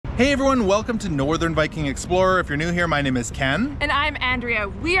Hey everyone, welcome to Northern Viking Explorer. If you're new here, my name is Ken. And I'm Andrea.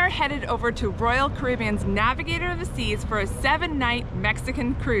 We are headed over to Royal Caribbean's Navigator of the Seas for a 7-night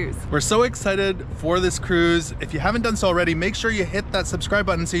Mexican cruise. We're so excited for this cruise. If you haven't done so already, make sure you hit that subscribe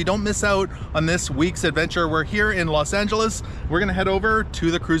button so you don't miss out on this week's adventure. We're here in Los Angeles. We're gonna head over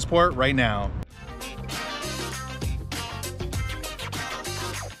to the cruise port right now.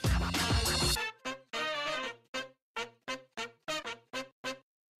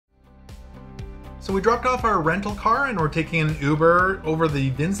 So we dropped off our rental car and we're taking an Uber over the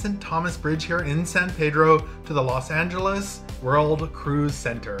Vincent Thomas Bridge here in San Pedro to the Los Angeles World Cruise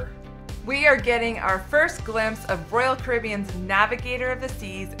Center. We are getting our first glimpse of Royal Caribbean's Navigator of the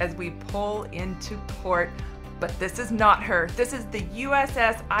Seas as we pull into port. But this is not her. This is the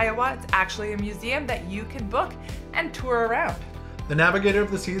USS Iowa. It's actually a museum that you can book and tour around. The Navigator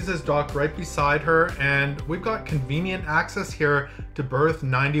of the Seas is docked right beside her, and we've got convenient access here to berth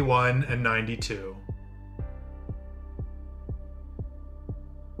 91 and 92.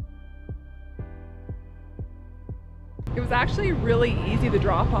 It was actually really easy to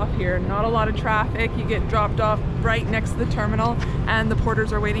drop off here. Not a lot of traffic. You get dropped off right next to the terminal and the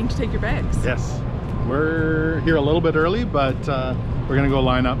porters are waiting to take your bags. Yes, we're here a little bit early, but we're gonna go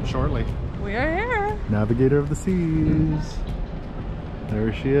line up shortly. We are here. Navigator of the Seas.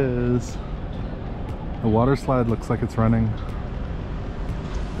 There she is. The water slide looks like it's running.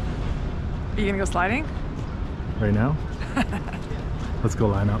 Are you gonna go sliding? Right now? Let's go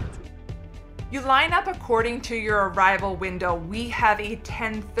line up. You line up according to your arrival window. We have a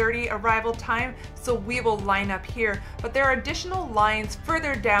 10:30 arrival time, so we will line up here, but there are additional lines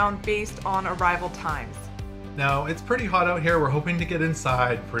further down based on arrival times. Now, it's pretty hot out here. We're hoping to get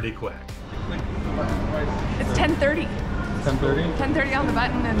inside pretty quick. It's 10:30. 10:30? 10:30 on the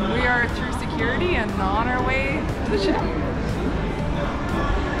button, and we are through security and on our way to the ship.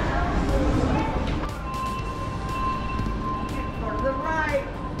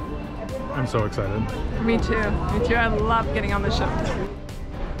 I'm so excited. Me too. Me too. I love getting on the ship.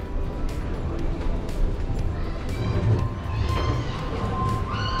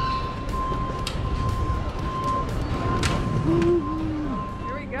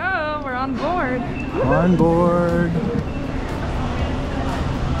 Here we go. We're on board. On board.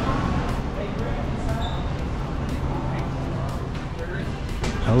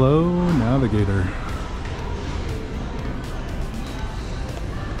 Hello, Navigator.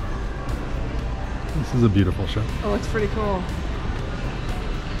 This is a beautiful ship. It looks pretty cool.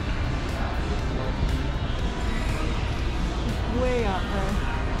 Way up there.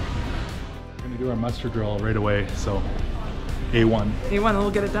 We're gonna do our muster drill right away, so A1. A1,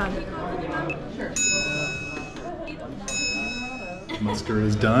 we'll get it done. Muster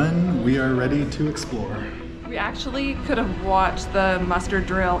is done. We are ready to explore. We actually could have watched the muster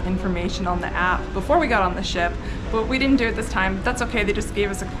drill information on the app before we got on the ship, but we didn't do it this time. That's okay, they just gave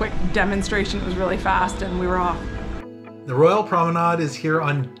us a quick demonstration. It was really fast and we were off. The Royal Promenade is here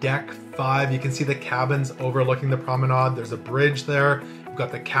on deck 5. You can see the cabins overlooking the promenade. There's a bridge there. We've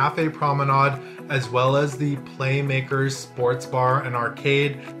got the Cafe Promenade, as well as the Playmakers Sports Bar and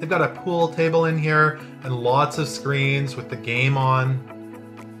Arcade. They've got a pool table in here and lots of screens with the game on.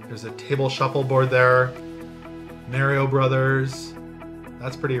 There's a table shuffleboard there. Mario Brothers,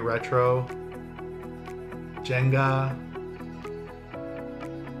 that's pretty retro. Jenga.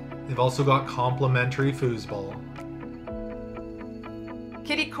 They've also got complimentary foosball.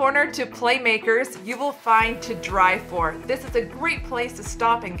 Kitty corner to Playmakers, you will find to drive for. This is a great place to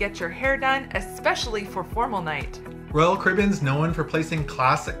stop and get your hair done, especially for formal night. Royal Caribbean's known for placing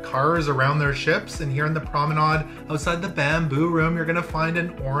classic cars around their ships, and here in the promenade, outside the bamboo room, you're gonna find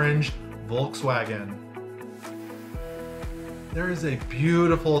an orange Volkswagen. There is a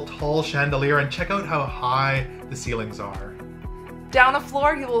beautiful tall chandelier, and check out how high the ceilings are. Down the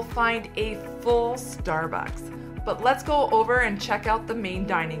floor, you will find a full Starbucks. But let's go over and check out the main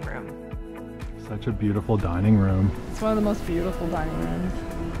dining room. Such a beautiful dining room. It's one of the most beautiful dining rooms.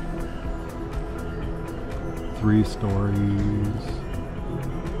 3 stories.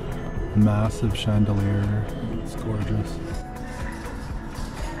 Massive chandelier. It's gorgeous.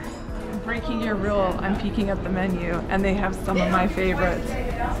 Breaking your rule, I'm peeking at the menu and they have some of my favorites.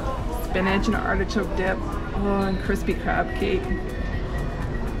 Spinach and artichoke dip, oh, and crispy crab cake.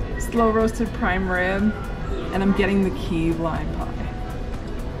 Slow roasted prime rib, and I'm getting the key lime pie.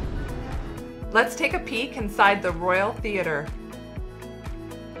 Let's take a peek inside the Royal Theatre.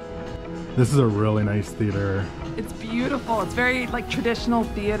 This is a really nice theater. It's beautiful. It's very like traditional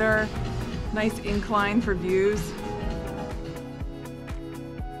theater. Nice incline for views.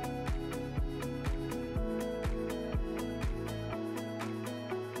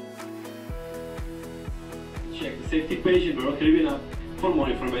 check the safety page in the Royal Caribbean app for more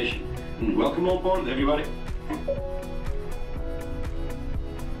information. And welcome on board, everybody.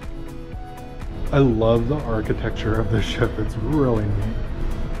 I love the architecture of the ship. It's really neat.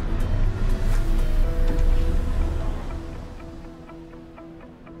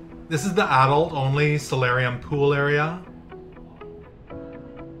 This is the adult-only solarium pool area.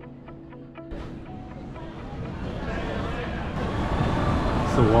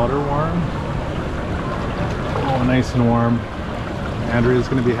 Is the water warm? Oh, nice and warm. Andrea's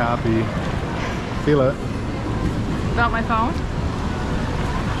gonna be happy. Feel it. About my phone?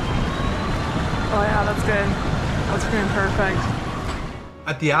 Oh yeah, that's good. That's been perfect.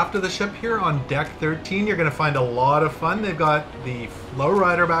 At the aft of the ship here on deck 13, you're gonna find a lot of fun. They've got the flow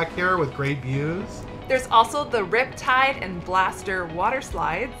rider back here with great views. There's also the Riptide and Blaster water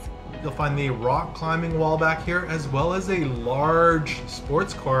slides. You'll find the rock climbing wall back here, as well as a large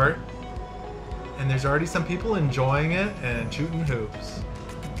sports court. And there's already some people enjoying it and shooting hoops.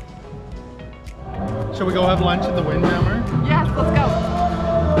 Shall we go have lunch at the Windjammer? Yes, let's go.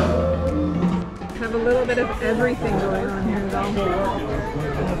 Have a little bit of everything going on here though.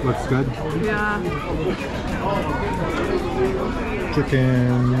 Looks good. Yeah.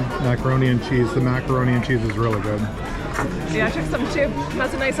 Chicken, macaroni and cheese. The macaroni and cheese is really good. Yeah, I took some too.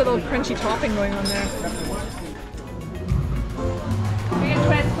 Has a nice little crunchy topping going on there. Can we get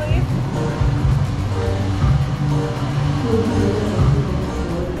twins, please?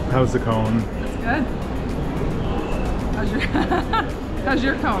 How's the cone? It's good. How's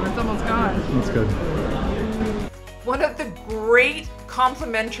your cone? It's almost gone. That's good. One of the great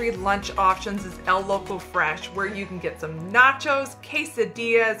complimentary lunch options is El Loco Fresh, where you can get some nachos,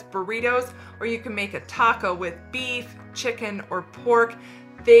 quesadillas, burritos, or you can make a taco with beef, chicken, or pork.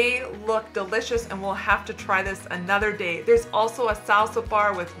 They look delicious and we'll have to try this another day. There's also a salsa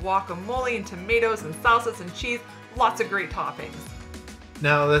bar with guacamole and tomatoes and salsas and cheese. Lots of great toppings.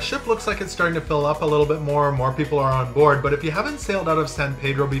 Now the ship looks like it's starting to fill up a little bit more people are on board, but if you haven't sailed out of San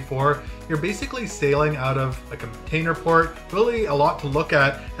Pedro before, you're basically sailing out of a container port, really a lot to look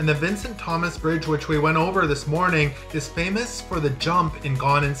at, and the Vincent Thomas Bridge, which we went over this morning, is famous for the jump in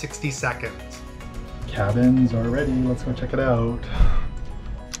Gone in 60 Seconds. Cabins are ready, let's go check it out.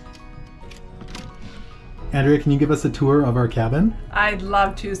 Andrea, can you give us a tour of our cabin? I'd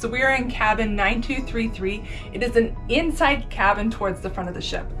love to. So we are in cabin 9233. It is an inside cabin towards the front of the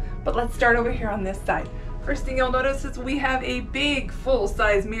ship. But let's start over here on this side. First thing you'll notice is we have a big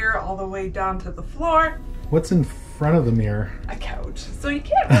full-size mirror all the way down to the floor. What's in front of the mirror? A couch. So you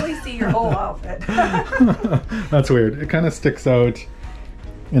can't really see your whole outfit. That's weird. It kind of sticks out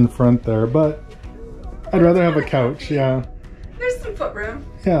in front there, but I'd rather have a couch, yeah. There's some foot room.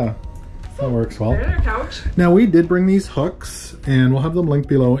 Yeah. That works well. There's our couch. Now we did bring these hooks and we'll have them linked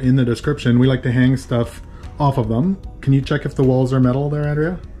below in the description. We like to hang stuff off of them. Can you check if the walls are metal there,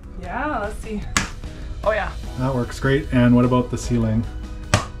 Andrea? Yeah, let's see. Oh yeah. That works great. And what about the ceiling?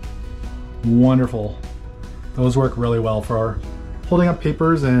 Wonderful. Those work really well for our holding up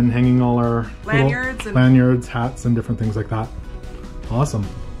papers and hanging all our lanyards, hats, and different things like that. Awesome.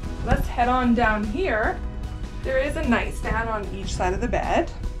 Let's head on down here. There is a nightstand on each side of the bed.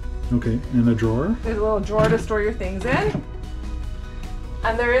 Okay, and a drawer. There's a little drawer to store your things in.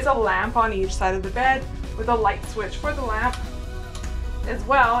 And there is a lamp on each side of the bed with a light switch for the lamp, as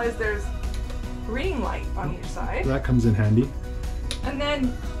well as there's reading light on each side. That comes in handy. And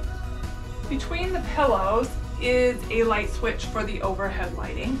then between the pillows is a light switch for the overhead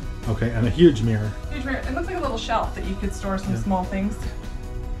lighting. Okay, and a huge mirror. Huge mirror. It looks like a little shelf that you could store some small things.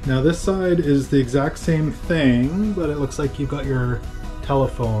 Now this side is the exact same thing, but it looks like you've got your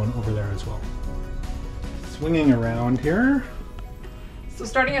telephone over there as well. Swinging around here. So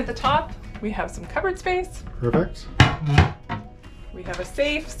starting at the top, we have some cupboard space. Perfect. We have a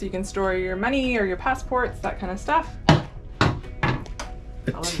safe so you can store your money or your passports, that kind of stuff.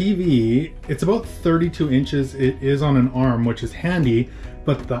 A TV, it's about 32 inches. It is on an arm, which is handy,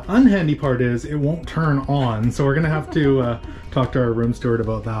 but the unhandy part is it won't turn on. So we're gonna have to talk to our room steward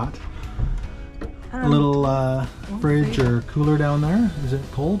about that. A little fridge or cooler down there. Is it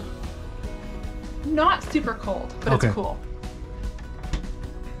cold? Not super cold, but it's cool.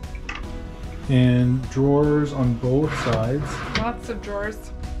 And drawers on both sides. Lots of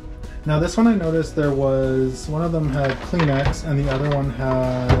drawers. Now this one I noticed there was, one of them had Kleenex and the other one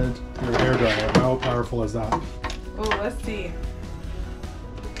had your hairdryer. How powerful is that? Oh, let's see.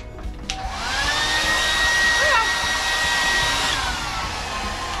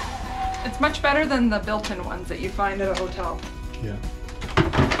 It's much better than the built-in ones that you find at a hotel. Yeah.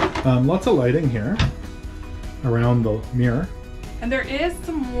 Lots of lighting here around the mirror. And there is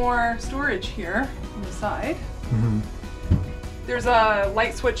some more storage here on the side. There's a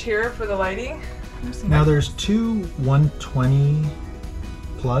light switch here for the lighting. Now there's two 120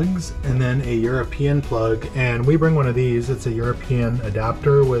 plugs and then a European plug, and we bring one of these. It's a European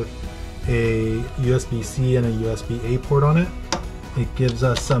adapter with a USB-C and a USB-A port on it. It gives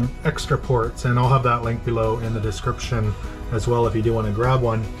us some extra ports, and I'll have that link below in the description as well if you do want to grab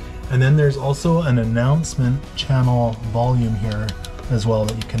one. And then there's also an announcement channel volume here as well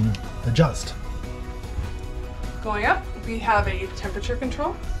that you can adjust. Going up, we have a temperature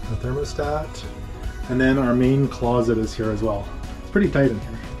control. The thermostat. And then our main closet is here as well. It's pretty tight in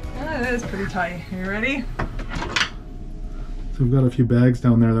here. Yeah, it is pretty tight. Are you ready? So we've got a few bags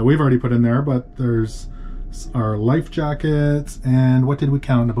down there that we've already put in there, but there's our life jackets, and what did we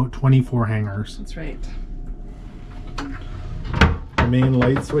count? About 24 hangers. That's right. The main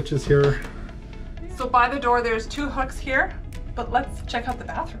light switch is here. So by the door there's two hooks here, but let's check out the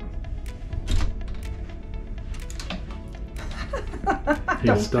bathroom.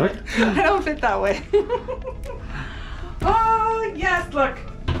 You stuck? I don't fit that way. Oh yes, look.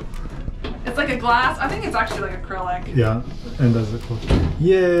 It's like a glass. I think it's actually like acrylic. Yeah, and does it close?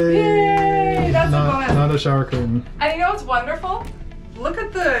 Yay! Yay! That's a bonus. Not a shower curtain. And you know what's wonderful? Look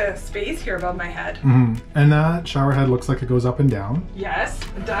at the space here above my head. And that shower head looks like it goes up and down. Yes,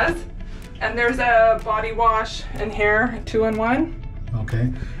 it does. And there's a body wash and hair 2-in-1.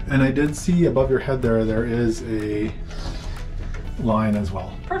 Okay. And I did see above your head there is a line as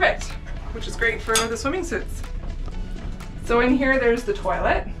well. Perfect, which is great for the swimming suits. So in here there's the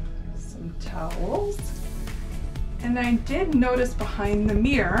toilet, some towels, and I did notice behind the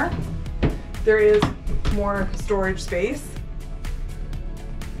mirror there is more storage space.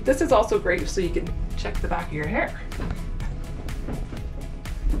 This is also great so you can check the back of your hair.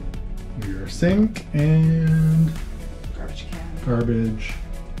 Your sink and Garbage can. garbage,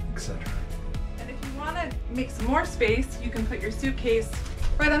 etc. And if you want to make some more space, you can put your suitcase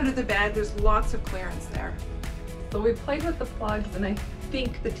right under the bed. There's lots of clearance there. So we played with the plugs, and I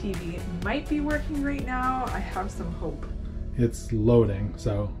think the TV might be working right now. I have some hope. It's loading,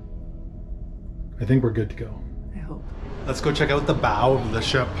 so I think we're good to go. I hope. Let's go check out the bow of the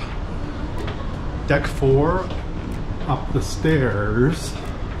ship. Deck 4, up the stairs,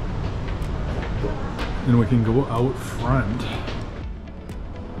 and we can go out front.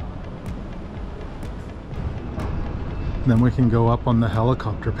 Then we can go up on the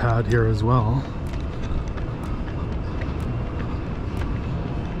helicopter pad here as well.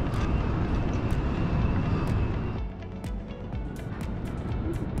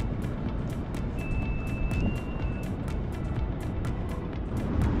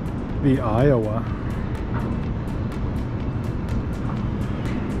 The Iowa.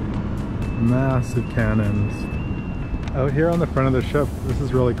 Massive cannons. Out here on the front of the ship, this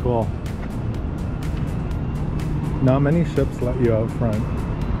is really cool. Not many ships let you out front.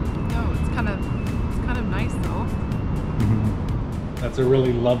 No, it's kind of nice though. That's a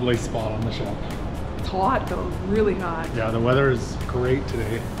really lovely spot on the ship. It's hot though, really hot. Yeah, the weather is great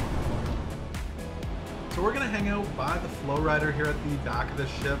today. So we're gonna hang out by the flow rider here at the back of the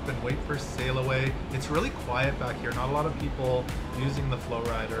ship and wait for sail away. It's really quiet back here, not a lot of people using the flow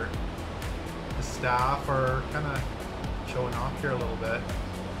rider. The staff are kind of showing off here a little bit.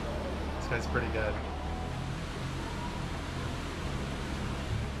 This guy's pretty good.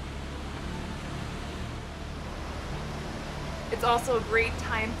 It's also a great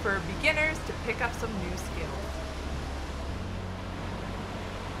time for beginners to pick up some new skills.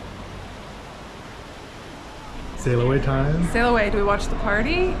 Sail away time? Sail away. Do we watch the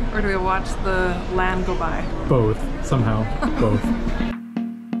party or do we watch the land go by? Both, somehow, both.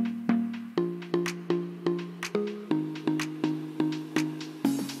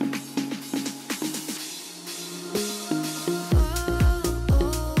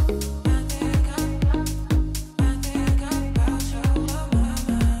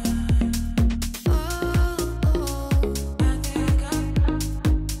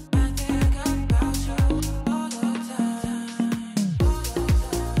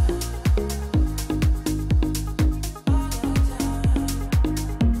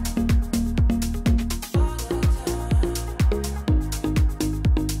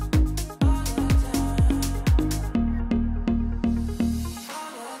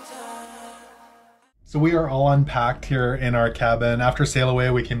 So we are all unpacked here in our cabin. After sail away,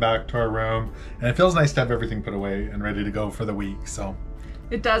 we came back to our room, and it feels nice to have everything put away and ready to go for the week. So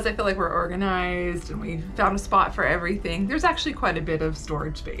It does. I feel like we're organized and we found a spot for everything. There's actually quite a bit of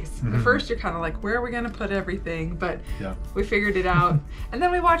storage space. At first you're kind of like, where are we going to put everything? But we figured it out. And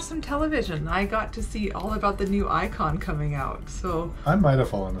then we watched some television. I got to see all about the new icon coming out. So I might have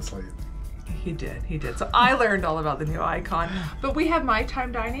fallen asleep. He did. So I learned all about the new icon. But we have my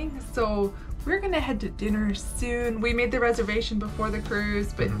time dining, so we're gonna head to dinner soon. We made the reservation before the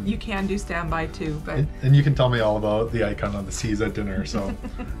cruise, but you can do standby too. But and you can tell me all about the icon on the seas at dinner, so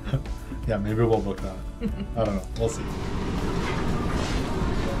yeah, maybe we'll book that. I don't know, we'll see.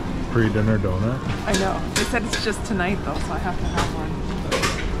 Pre-dinner donut? I know. They said it's just tonight though, so I have to have one.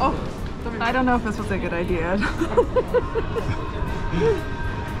 Oh, I don't know if this was a good idea.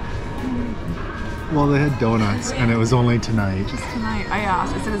 Well, they had donuts, and it was only tonight. Just tonight. I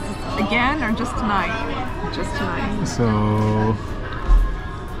asked. I said, is this again or just tonight? Just tonight. So,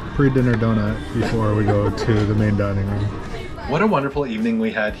 pre-dinner donut before we go to the main dining room. What a wonderful evening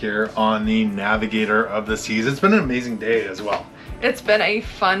we had here on the Navigator of the Seas. It's been an amazing day as well. It's been a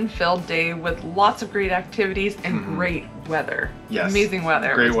fun-filled day with lots of great activities and great weather. Yes. Amazing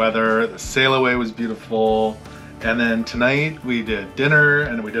weather. Great weather. The sail away was beautiful. And then tonight we did dinner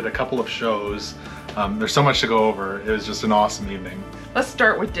and we did a couple of shows. There's so much to go over. It was just an awesome evening. Let's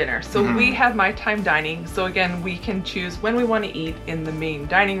start with dinner. So we have my time dining. So again, we can choose when we want to eat in the main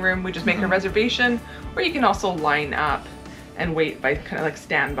dining room. We just make a reservation, or you can also line up and wait by kind of like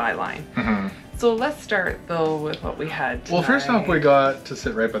standby line. So let's start though with what we had tonight. Well, first off, we got to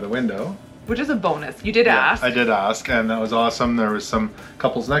sit right by the window. Which is a bonus. You did ask. I did ask, and that was awesome. There was some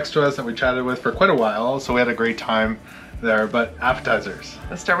couples next to us that we chatted with for quite a while, so we had a great time there. But appetizers.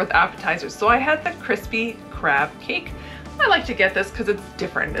 Let's start with appetizers. So I had the crispy crab cake. I like to get this because it's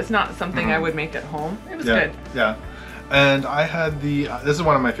different. It's not something I would make at home. It was good. Yeah. And I had the, this is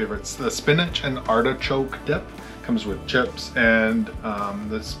one of my favorites, the spinach and artichoke dip. Comes with chips and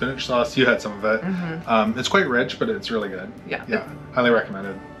the spinach sauce. You had some of it. It's quite rich, but it's really good. Yeah. Highly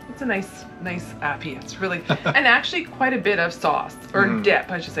recommended. It's a nice appy. It's really, and actually quite a bit of sauce, or dip,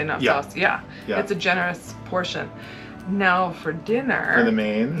 I should say, not sauce. Yeah. It's a generous portion. Now for dinner. For the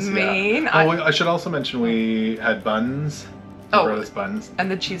mains. I should also mention we had buns. Roast buns. And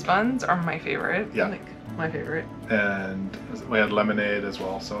the cheese buns are my favorite. Yeah. Like, my favorite. And we had lemonade as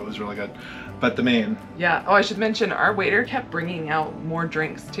well, so it was really good. But the main. Yeah. Oh, I should mention our waiter kept bringing out more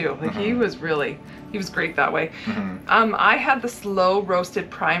drinks too. Like he was great that way. I had the slow roasted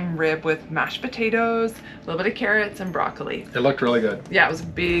prime rib with mashed potatoes, a little bit of carrots and broccoli. It looked really good. Yeah, it was a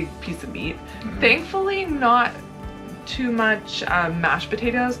big piece of meat. Thankfully, not too much mashed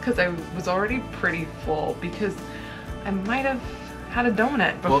potatoes because I was already pretty full because I might have had a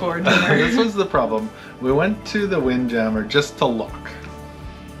donut before dinner. This was the problem. We went to the Windjammer just to look.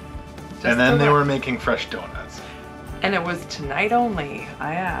 And then they were making fresh donuts. And it was tonight only.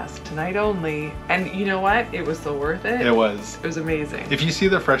 I asked, tonight only. And you know what? It was so worth it. It was. It was amazing. If you see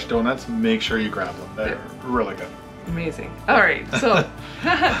the fresh donuts, make sure you grab them. They're really good. Amazing. All right, so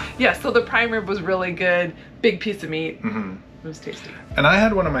yeah, so the prime rib was really good. Big piece of meat. It was tasty. And I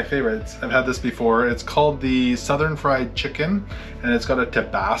had one of my favorites. I've had this before. It's called the Southern Fried Chicken, and it's got a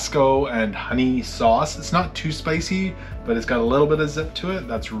Tabasco and honey sauce. It's not too spicy, but it's got a little bit of zip to it.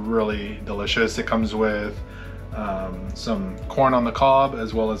 That's really delicious. It comes with some corn on the cob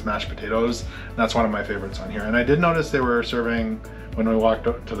as well as mashed potatoes. That's one of my favorites on here. And I did notice they were serving, when we walked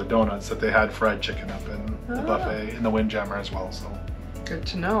up to the donuts, that they had fried chicken up in the buffet in the Windjammer as well. So good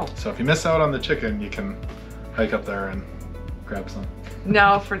to know. So if you miss out on the chicken, you can hike up there and grab some.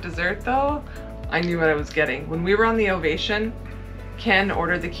 Now for dessert though, I knew what I was getting. When we were on the Ovation, Ken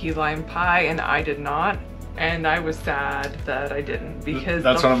ordered the key lime pie and I did not. And I was sad that I didn't because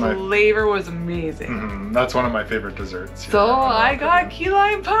the flavor was amazing. That's one of my favorite desserts. So I got key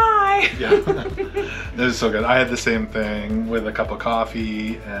lime pie. Yeah, it was so good. I had the same thing with a cup of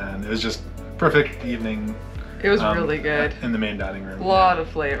coffee and it was just perfect evening. It was really good. In the main dining room. A lot of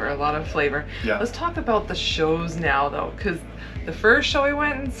flavor. Yeah. Let's talk about the shows now though, because the first show we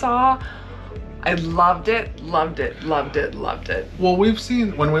went and saw, I loved it. Well, we've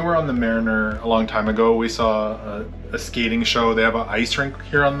seen, when we were on the Mariner a long time ago, we saw a skating show. They have an ice rink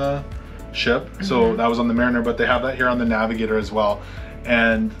here on the ship. So that was on the Mariner, but they have that here on the Navigator as well.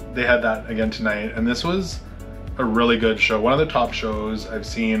 And they had that again tonight. And this was a really good show. One of the top shows I've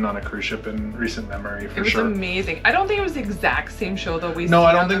seen on a cruise ship in recent memory, for sure. It was amazing. I don't think it was the exact same show though. No,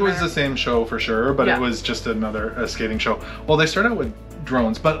 I don't think it was the same show for sure, but it was just a skating show. Well, they start out with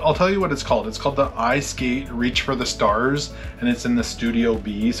drones, but I'll tell you what it's called. It's called the Ice Skate Reach for the Stars, and it's in the Studio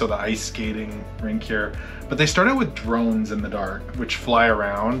B, so the ice skating rink here. But they start out with drones in the dark, which fly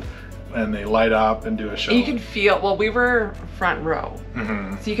around. and they light up and do a show. And you can feel, well, we were front row,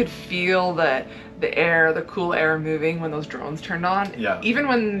 so you could feel the air, the cool air moving when those drones turned on. Yeah. Even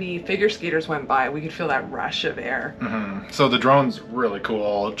when the figure skaters went by, we could feel that rush of air. So the drone's really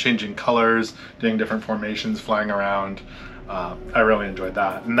cool, changing colors, doing different formations, flying around. I really enjoyed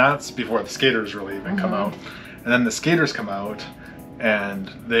that. And that's before the skaters really even come out. And then the skaters come out and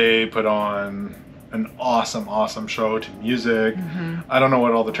they put on an awesome show to music. I don't know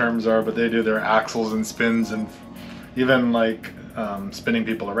what all the terms are, but they do their axles and spins and even like spinning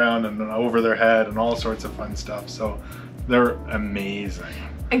people around and over their head and all sorts of fun stuff. So they're amazing.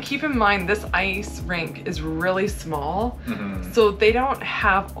 And keep in mind, this ice rink is really small, so they don't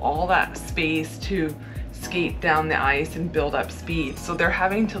have all that space to skate down the ice and build up speed. So they're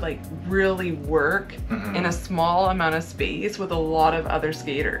having to like really work in a small amount of space with a lot of other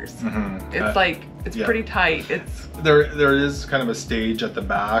skaters. It's like, it's pretty tight. It's there is kind of a stage at the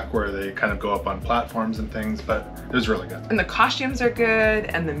back where they kind of go up on platforms and things, but it was really good. And the costumes are good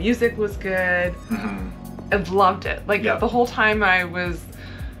and the music was good. I've loved it. Like the whole time I was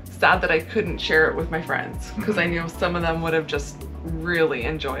sad that I couldn't share it with my friends because I knew some of them would have just really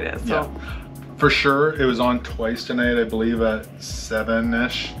enjoyed it. So for sure, it was on twice tonight, I believe at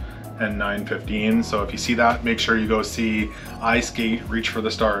 7-ish and 9:15. So if you see that, make sure you go see Ice Skate Reach for the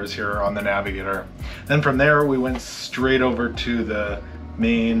Stars here on the Navigator. Then from there, we went straight over to the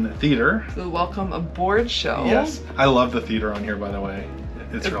main theater. The Welcome Aboard show. Yes, I love the theater on here, by the way.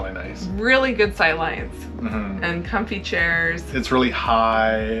 It's really nice. Really good sight lines and comfy chairs. It's really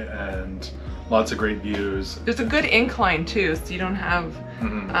high and lots of great views. There's a good incline too, so you don't have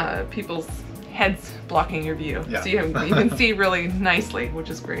people's heads blocking your view. So you can see really nicely, which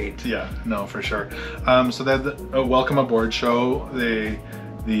is great. Yeah, no, for sure. So they had the Welcome Aboard show. The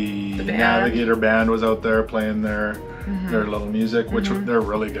Navigator band was out there playing their little music, which they're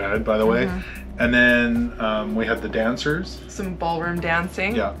really good, by the way. And then we had the dancers. Some ballroom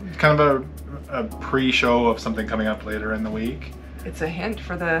dancing. Yeah, kind of a pre-show of something coming up later in the week. It's a hint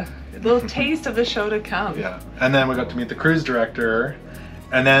for the little taste of the show to come. Yeah, and then we got to meet the cruise director.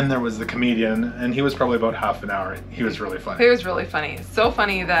 And then there was the comedian, and he was probably about half an hour. He was really funny. He was really funny. So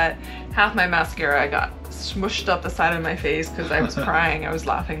funny that half my mascara got smushed up the side of my face because I was crying. I was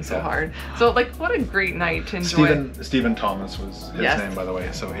laughing so hard. So like, what a great night to enjoy. Stephen Thomas was his name, by the way.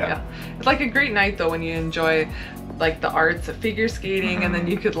 So yeah. It's like a great night though when you enjoy like the arts of figure skating, and then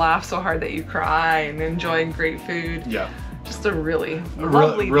you could laugh so hard that you cry and enjoy great food. Yeah. Just a really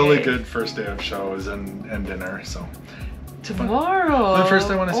lovely really day. good first day of shows and dinner. So. Tomorrow. But first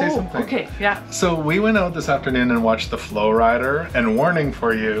I want to say something. Okay, yeah. So we went out this afternoon and watched the Flow Rider, and warning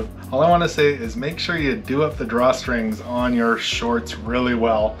for you, all I want to say is make sure you do up the drawstrings on your shorts really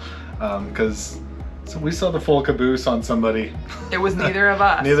well, because we saw the full caboose on somebody. It was neither of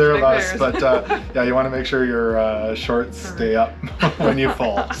us. Neither of us, but yeah, you want to make sure your shorts stay up when you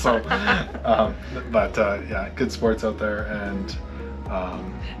fall. So, yeah, good sports out there. And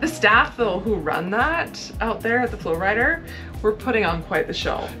the staff though who run that out there at the Flow Rider were putting on quite the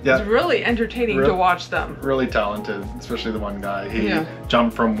show. Yeah. It's really entertaining to watch them. Really talented, especially the one guy. He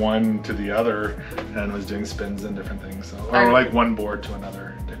jumped from one to the other and was doing spins and different things. So, or like one board to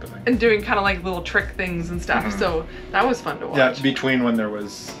another type of thing. And doing kind of like little trick things and stuff. So that was fun to watch. Yeah, between when there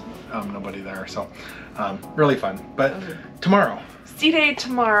was nobody there. So really fun. But tomorrow. C-Day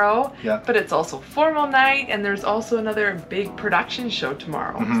tomorrow, yeah. But it's also formal night, and there's also another big production show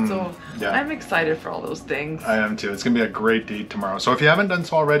tomorrow. So I'm excited for all those things. I am too. It's gonna be a great day tomorrow. So if you haven't done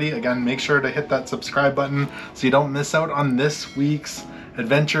so already, again, make sure to hit that subscribe button so you don't miss out on this week's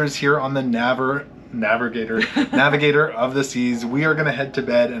adventures here on the Navigator of the Seas. We are gonna head to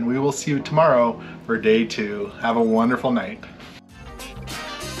bed, and we will see you tomorrow for day 2. Have a wonderful night.